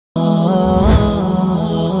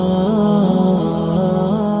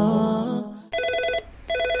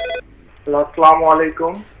আসসালামু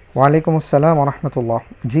আলাইকুম। ওয়ালাইকুম আসসালাম ওয়া রাহমাতুল্লাহ।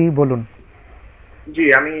 জি বলুন। জি,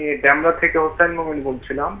 আমি ডেমরা থেকে হোসেন মুমিন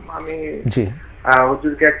বলছিলাম। আমি জি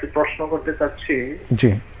হুজুরকে একটি প্রশ্ন করতে চাচ্ছি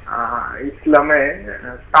জি ইসলামে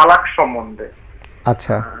তালাক সম্বন্ধে।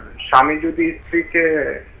 আচ্ছা স্বামী যদি স্ত্রীকে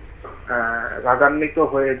রাগান্বিত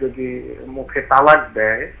হয়ে যদি মুখে তালাক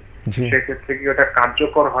দেয়, জি সেক্ষেত্রে কি ওটা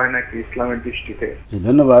কার্যকর হয় নাকি ইসলামের দৃষ্টিতে?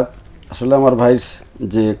 ধন্যবাদ। আসলে আমার ভাই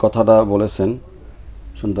যে কথাটা বলেছেন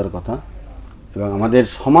সুন্দর কথা, এবং আমাদের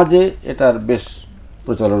সমাজে এটার বেশ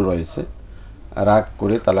প্রচলন রয়েছে, রাগ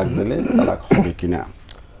করে তালাক দিলে তালাক হবে কিনা।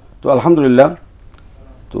 তো আলহামদুলিল্লাহ,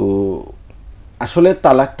 তো আসলে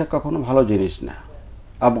তালাকটা কখনো ভালো জিনিস না।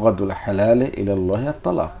 আবগাদুল হালালে ইলাল্লাহি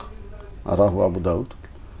আত-তালাক, রাহু আবু দাউদ।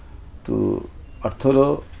 তো অর্থ হলো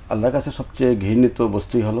আল্লাহর কাছে সবচেয়ে ঘৃণিত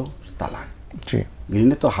বস্তুই হলো তালাক। জি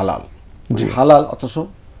ঘৃণিত হালাল, হালাল অথচ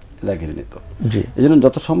এটা ঘৃণিত। জি এই জন্য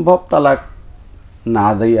যত সম্ভব তালাক না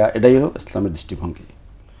দেয়া, এটাই হলো ইসলামের দৃষ্টিভঙ্গি।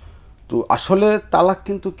 তো আসলে তালাক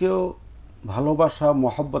কিন্তু কেউ ভালোবাসা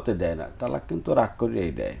মহব্বতে দেয় না, তালাক কিন্তু রাগ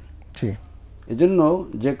করেই দেয়। জি এই জন্য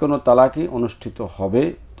যে কোনো তালাকই অনুষ্ঠিত হবে,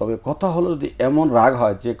 তবে কথা হলো যদি এমন রাগ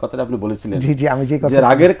হয়, যে কথাটা আপনি বলেছিলেন, জি জি আমি যে যে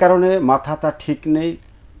রাগের কারণে মাথা তার ঠিক নেই,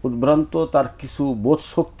 উদ্ভ্রান্ত, তার কিছু বোধ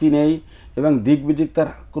শক্তি নেই এবং দিক বিদিক তার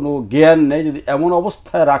কোনো জ্ঞান নেই, যদি এমন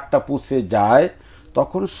অবস্থায় রাগটা পৌঁছে যায়,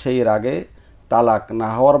 তখন সেই রাগে তালাক না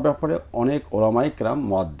হওয়ার ব্যাপারে অনেক ওলামায়ে কেরাম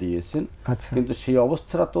মত দিয়েছেন। আচ্ছা কিন্তু সেই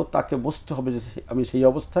অবস্থাটা তো তাকে বুঝতে হবে যে আমি সেই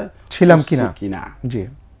অবস্থায় ছিলাম কিনা। জি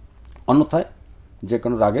অন্যথায় যে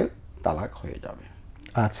কোনো রাগে তালাক হয়ে যাবে।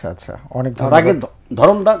 আচ্ছা আচ্ছা, অনেক রাগের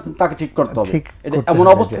ধরনটা তাকে ঠিক করতে হবে। এটা এমন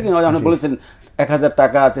অবস্থা কি নয়, আপনি বলেছেন 1000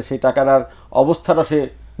 টাকা আছে, সেই টাকার অবস্থাটা সে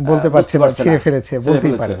বলতে পারছে না, ছিঁড়ে ফেলেছে,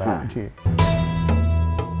 বলতেই পারে না। জি।